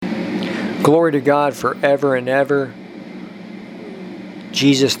Glory to God forever and ever.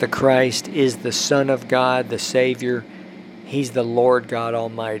 Jesus the Christ is the Son of God, the Savior. He's the Lord God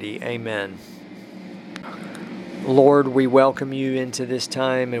Almighty. Amen. Lord, we welcome you into this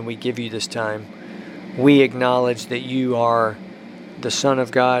time and we give you this time. We acknowledge that you are the Son of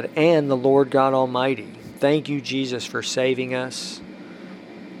God and the Lord God Almighty. Thank you, Jesus, for saving us.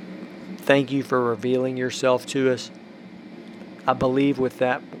 Thank you for revealing yourself to us. I believe with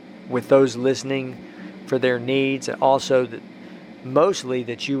those listening for their needs, also that mostly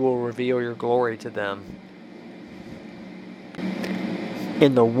that you will reveal your glory to them.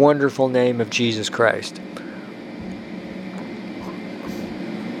 In the wonderful name of Jesus Christ.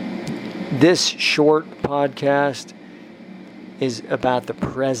 This short podcast is about the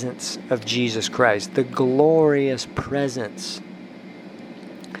presence of Jesus Christ, the glorious presence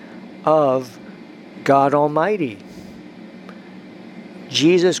of God Almighty.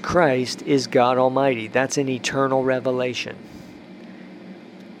 Jesus Christ is God Almighty. That's an eternal revelation.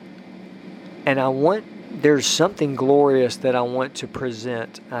 And there's something glorious that I want to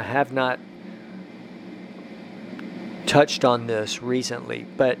present. I have not touched on this recently,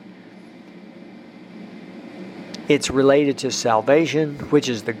 but it's related to salvation, which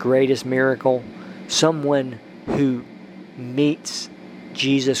is the greatest miracle. Someone who meets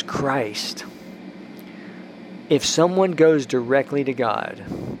Jesus Christ. If someone goes directly to God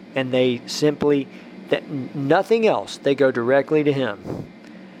and nothing else, they go directly to Him,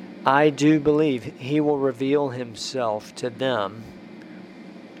 I do believe He will reveal Himself to them.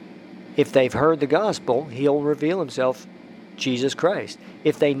 If they've heard the gospel, He'll reveal Himself, Jesus Christ.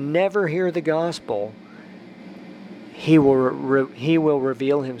 If they never hear the gospel, He will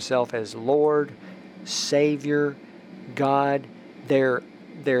reveal Himself as Lord, Savior, God, their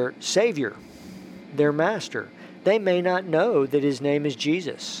Savior, their Master. They may not know that His name is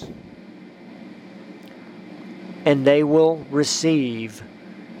Jesus. And they will receive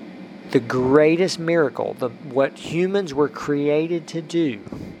the greatest miracle, what humans were created to do.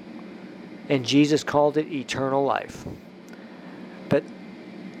 And Jesus called it eternal life. But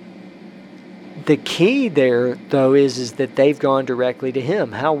the key there, though, is that they've gone directly to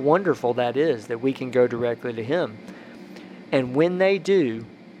Him. How wonderful that is, that we can go directly to Him. And when they do,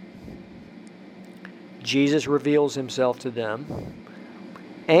 Jesus reveals Himself to them.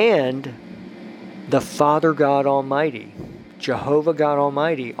 And the Father God Almighty, Jehovah God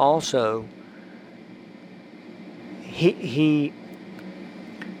Almighty, also, He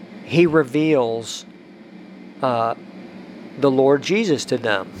reveals the Lord Jesus to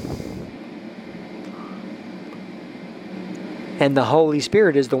them. And the Holy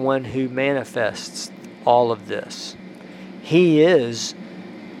Spirit is the one who manifests all of this. He is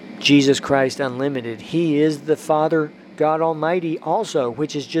Jesus Christ Unlimited. He is the Father God Almighty also,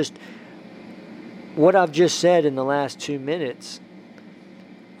 which is just what I've just said in the last 2 minutes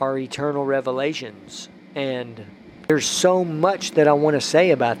are eternal revelations. And there's so much that I want to say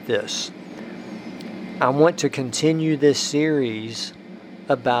about this. I want to continue this series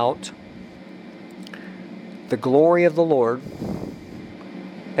about the glory of the Lord,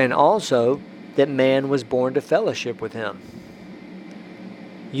 and also that man was born to fellowship with Him.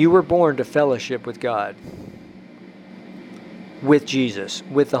 You were born to fellowship with God, with Jesus,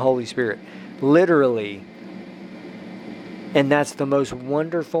 with the Holy Spirit, literally. And that's the most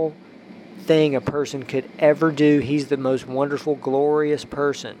wonderful thing a person could ever do. He's the most wonderful, glorious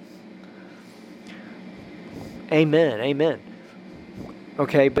person. Amen. Amen.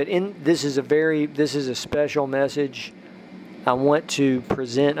 Okay, but this is a special message. I'm going to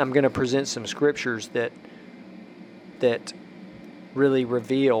present some scriptures that really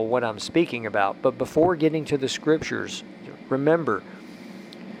reveal what I'm speaking about. But before getting to the scriptures, remember,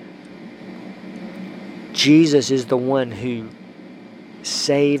 Jesus is the one who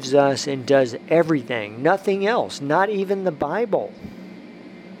saves us and does everything. Nothing else, not even the Bible.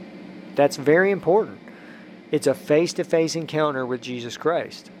 That's very important. It's a face-to-face encounter with Jesus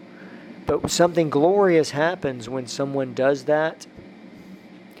Christ. But something glorious happens when someone does that.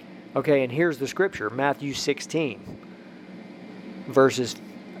 Okay, and here's the scripture, Mathew 16, verses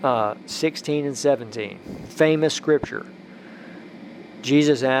 16 and 17. Famous scripture.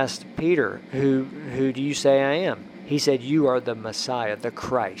 Jesus asked Peter, who do you say I am? He said, you are the Messiah, the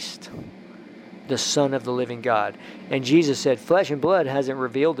Christ, the Son of the living God. And Jesus said, flesh and blood hasn't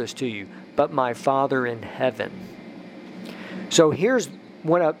revealed this to you, but my Father in heaven. So here's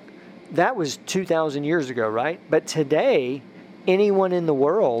that was 2,000 years ago, right? But today, anyone in the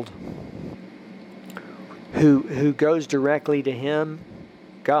world who goes directly to Him,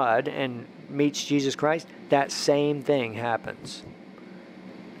 God, and meets Jesus Christ, that same thing happens.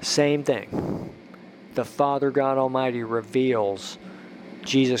 Same thing. The Father God Almighty reveals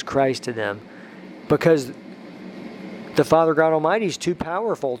Jesus Christ to them because the Father God Almighty is too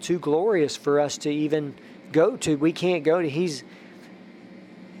powerful, too glorious for us to even go to. We can't go to. He's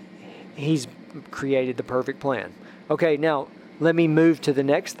created the perfect plan. Okay, now let me move to the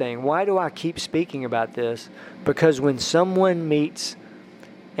next thing. Why do I keep speaking about this? Because when someone meets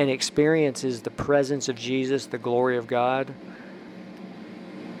and experiences the presence of Jesus, the glory of God,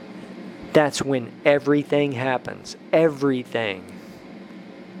 that's when everything happens. Everything.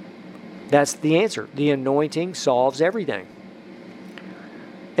 That's the answer. The anointing solves everything.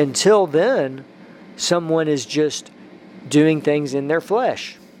 Until then, someone is just doing things in their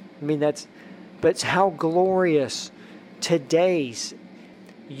flesh. I mean, but how glorious today's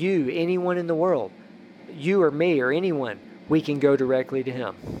you, anyone in the world, you or me or anyone, we can go directly to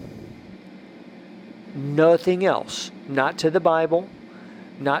Him. Nothing else. Not to the Bible,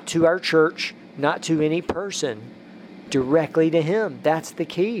 not to our church, not to any person, directly to Him. That's the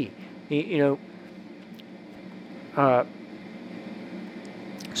key.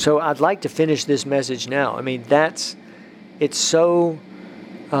 So I'd like to finish this message now. I mean, it's so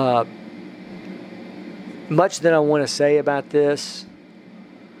much that I want to say about this.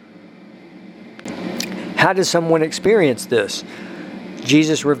 How does someone experience this?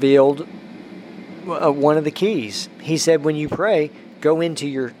 Jesus revealed one of the keys. He said, when you pray, go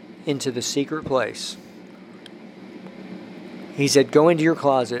into the secret place. He said, go into your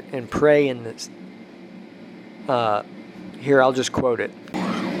closet and pray in this. Here, I'll just quote it.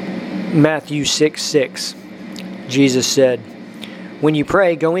 Mathew 6:6. Jesus said, when you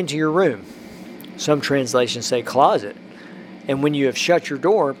pray, go into your room. Some translations say closet. And when you have shut your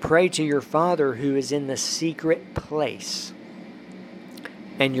door, pray to your Father who is in the secret place.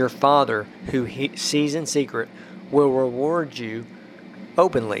 And your Father who sees in secret will reward you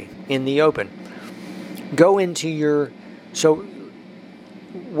openly, in the open. Go into your... So,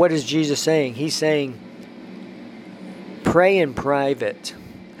 what is Jesus saying? He's saying, pray in private.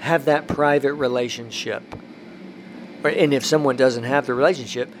 Have that private relationship. And if someone doesn't have the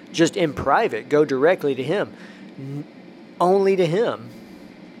relationship, just in private, go directly to Him. Only to Him.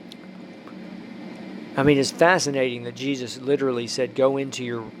 I mean, it's fascinating that Jesus literally said, go into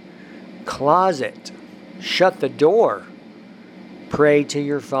your closet, shut the door, pray to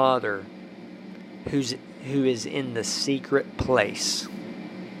your Father who is in the secret place.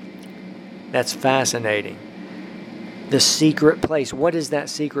 That's fascinating. The secret place. What is that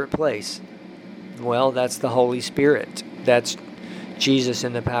secret place? Well, that's the Holy Spirit. That's Jesus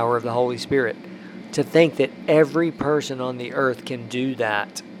in the power of the Holy Spirit. To think that every person on the earth can do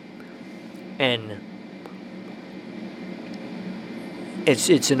that, and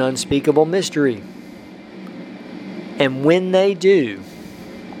it's an unspeakable mystery. And when they do,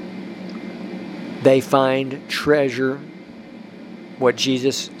 they find treasure. What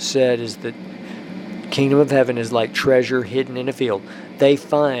Jesus said is the kingdom of heaven is like treasure hidden in a field. They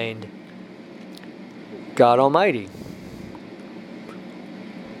find God Almighty.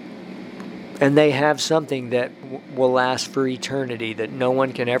 And they have something that will last for eternity, that no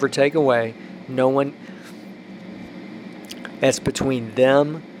one can ever take away. No one. That's between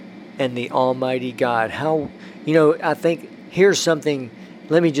them and the Almighty God. I think here's something.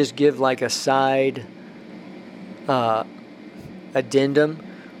 Let me just give like a side addendum.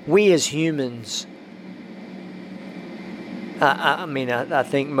 We as humans, I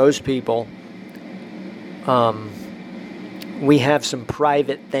think most people, we have some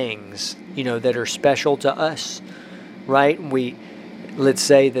private things, that are special to us, right? Let's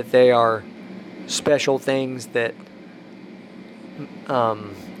say that they are special things that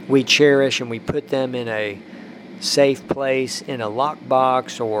we cherish, and we put them in a safe place, in a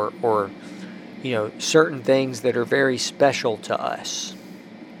lockbox, or certain things that are very special to us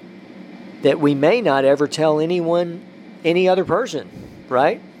that we may not ever tell any other person,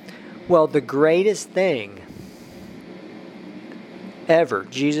 right? Well, the greatest thing ever,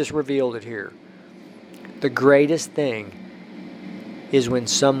 Jesus revealed it here. The greatest thing is when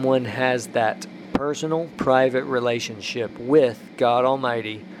someone has that personal, private relationship with God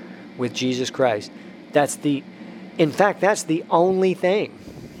Almighty, with Jesus Christ. In fact, that's the only thing.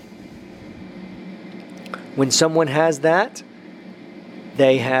 When someone has that,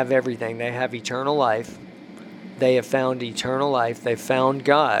 they have everything. They have eternal life. They have found eternal life. They found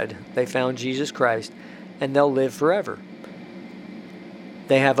God. They found Jesus Christ. And they'll live forever.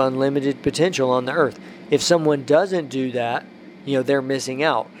 They have unlimited potential on the earth. If someone doesn't do that, they're missing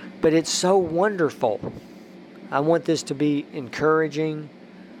out. But it's so wonderful. I want this to be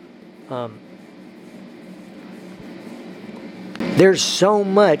There's so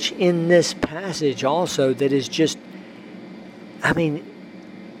much in this passage also that is just, I mean,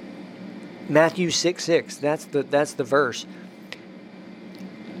 Mathew 6:6, that's the verse.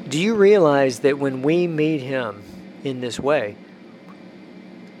 Do you realize that when we meet Him in this way,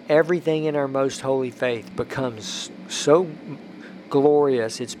 everything in our most holy faith becomes so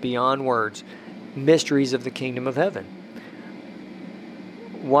glorious, it's beyond words, mysteries of the kingdom of heaven?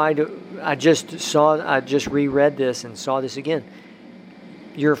 I just reread this and saw this again.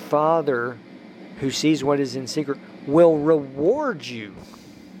 Your Father who sees what is in secret will reward you.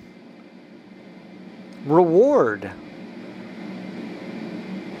 Reward.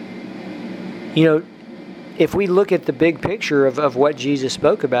 You know, if we look at the big picture of what Jesus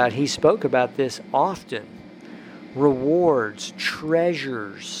spoke about, He spoke about this often. Rewards,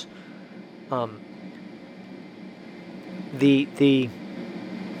 treasures,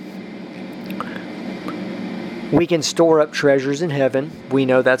 we can store up treasures in heaven. We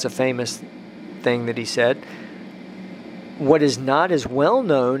know that's a famous thing that He said. What is not as well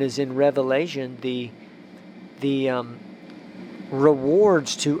known is in Revelation the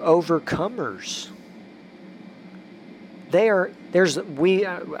rewards to overcomers.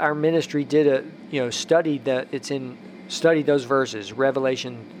 Our ministry did studied those verses,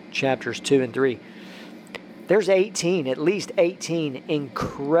 Revelation chapters 2 and 3. There's at least 18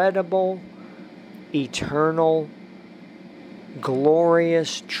 incredible, eternal,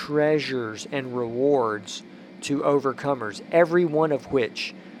 glorious treasures and rewards to overcomers, every one of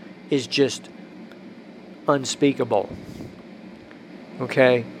which is just unspeakable.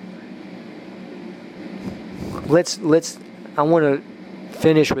 Okay? I want to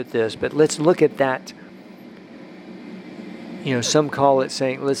finish with this, but let's look at that. You know, some call it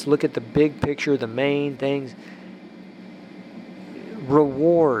saying, let's look at the big picture, the main things.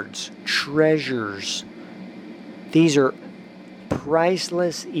 Rewards, treasures. These are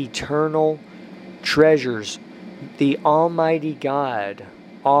priceless, eternal treasures. The Almighty God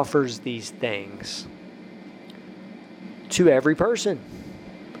offers these things to every person.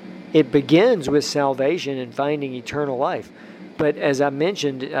 It begins with salvation and finding eternal life. But as I've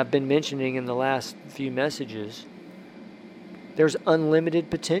been mentioning in the last few messages, there's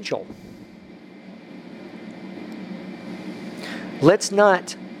unlimited potential. Let's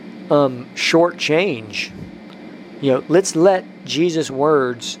not shortchange. Let's let Jesus'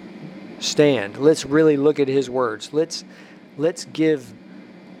 words stand. Let's really look at His words. Let's give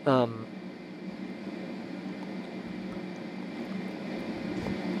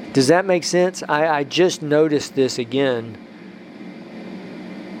does that make sense? I just noticed this again.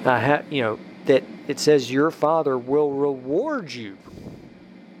 That it says your Father will reward you.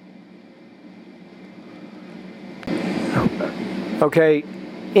 Okay,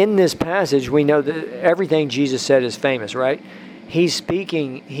 in this passage we know that everything Jesus said is famous, right? He's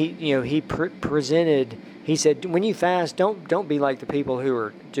speaking. He presented. He said, when you fast, don't be like the people who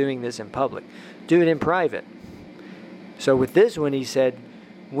are doing this in public. Do it in private. So with this one, He said,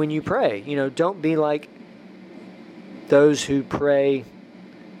 when you pray, don't be like those who pray,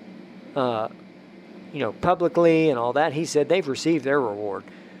 publicly and all that. He said they've received their reward.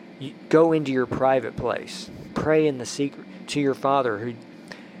 You go into your private place. Pray in the secret to your Father who...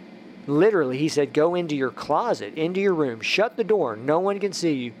 Literally, He said, go into your closet, into your room, shut the door, no one can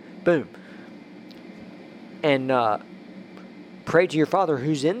see you, boom. And pray to your Father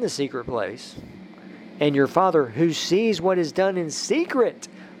who's in the secret place. And your Father who sees what is done in secret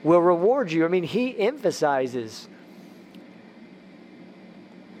will reward you. I mean, He emphasizes.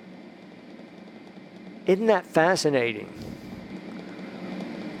 Isn't that fascinating?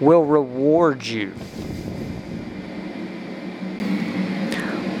 Will reward you.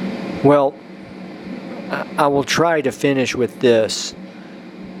 Well, I will try to finish with this.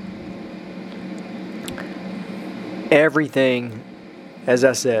 Everything, as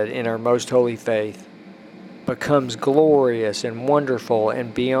I said, in our most holy faith becomes glorious and wonderful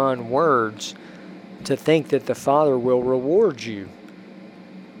and beyond words to think that the Father will reward you.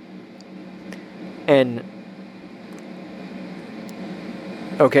 And,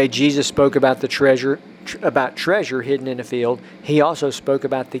 okay, Jesus spoke about the treasure hidden in a field. He also spoke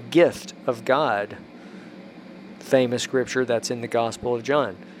about the gift of God. Famous scripture that's in the Gospel of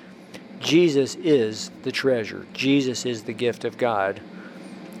John. Jesus is the treasure. Jesus is the gift of God,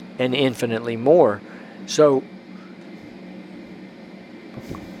 and infinitely more. So,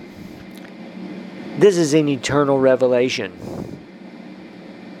 this is an eternal revelation.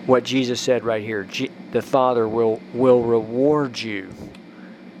 What Jesus said right here. The Father will reward you.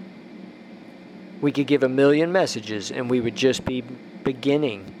 We could give 1,000,000 messages and we would just be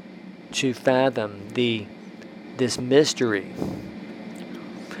beginning to fathom this mystery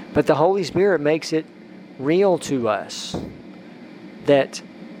But the Holy Spirit makes it real to us that,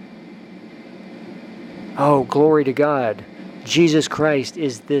 oh, glory to God, Jesus Christ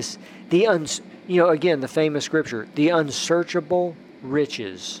is this, again, the famous scripture, the unsearchable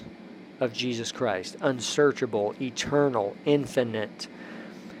riches of Jesus Christ. Unsearchable, eternal, infinite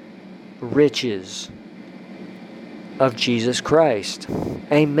riches of Jesus Christ.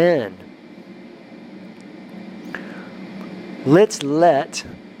 Amen. Let's let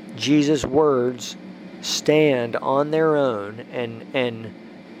Jesus' words stand on their own and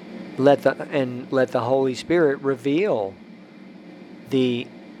let the Holy Spirit reveal the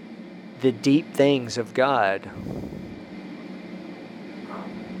deep things of God.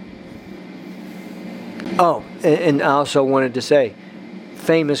 Oh, and I also wanted to say,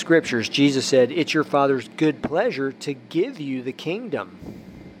 famous scriptures, Jesus said, "It's your Father's good pleasure to give you the kingdom."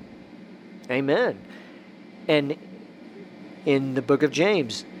 Amen. And in the book of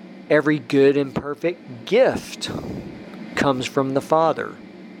James, every good and perfect gift comes from the Father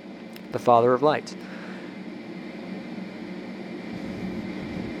of lights.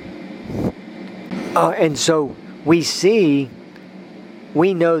 And so we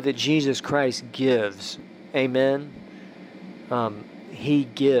know that Jesus Christ gives. Amen. He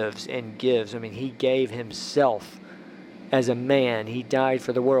gives and gives. I mean, He gave Himself as a man. He died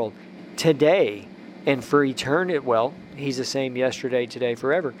for the world. Today and for eternity, well, He's the same yesterday, today,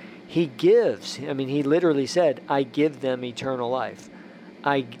 forever. He gives. I mean, He literally said, "I give them eternal life."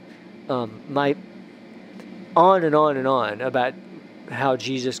 On and on and on about how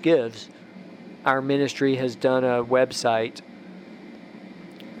Jesus gives. Our ministry has done a website,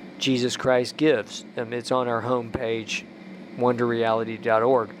 Jesus Christ Gives. It's on our homepage,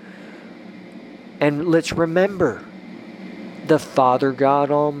 wonderreality.org. And let's remember, the Father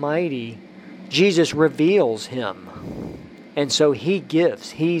God Almighty, Jesus reveals Him. And so He gives.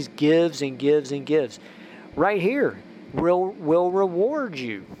 He gives and gives and gives. Right here, will reward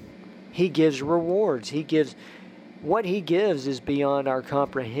you. He gives rewards. He gives. What He gives is beyond our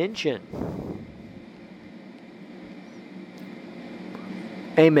comprehension.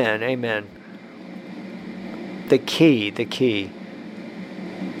 Amen, amen. The key, the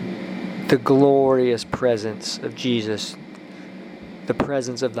glorious presence of Jesus, the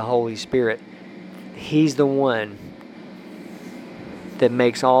presence of the Holy Spirit. He's the one that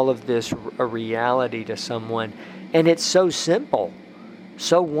makes all of this a reality to someone. And it's so simple,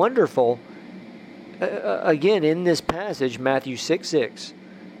 so wonderful. Again, in this passage, Mathew 6:6,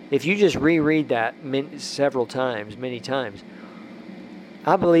 if you just reread that many times,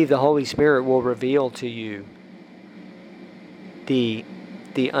 I believe the Holy Spirit will reveal to you the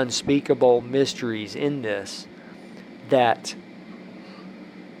unspeakable mysteries in this, that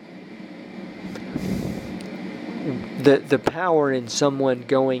the power in someone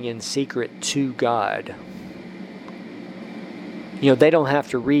going in secret to God. They don't have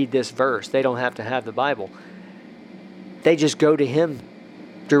to read this verse. They don't have to have the Bible. They just go to Him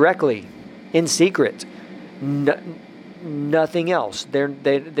directly, in secret. Nothing else.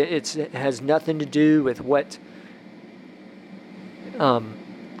 It has nothing to do with what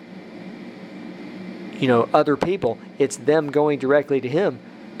other people. It's them going directly to Him.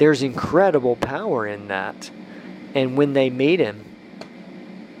 There's incredible power in that. And when they meet Him,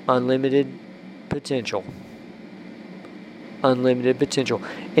 unlimited potential. Unlimited potential.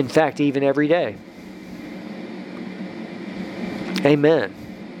 In fact, even every day. Amen.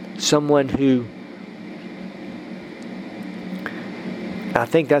 Someone who, I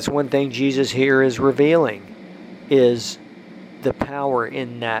think that's one thing Jesus here is revealing, is the power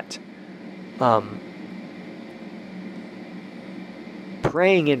in that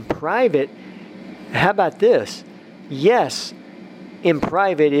praying in private. How about this? Yes, in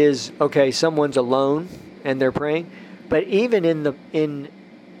private is, okay, someone's alone and they're praying, but even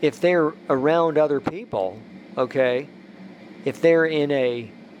if they're around other people, okay, if they're in a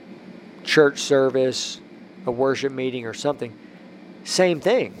church service, a worship meeting or something, same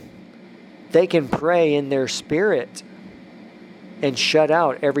thing. They can pray in their spirit and shut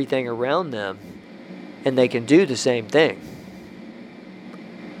out everything around them, and they can do the same thing.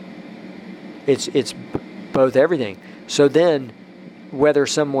 It's both everything. So then, whether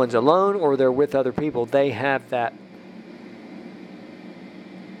someone's alone or they're with other people, they have that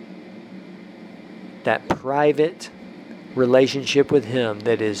private relationship with Him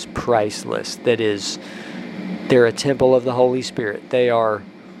that is priceless, they're a temple of the Holy Spirit. They are,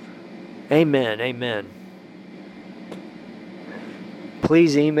 amen.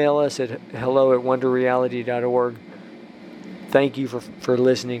 Please email us at hello@wonderreality.org. Thank you for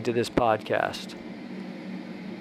listening to this podcast.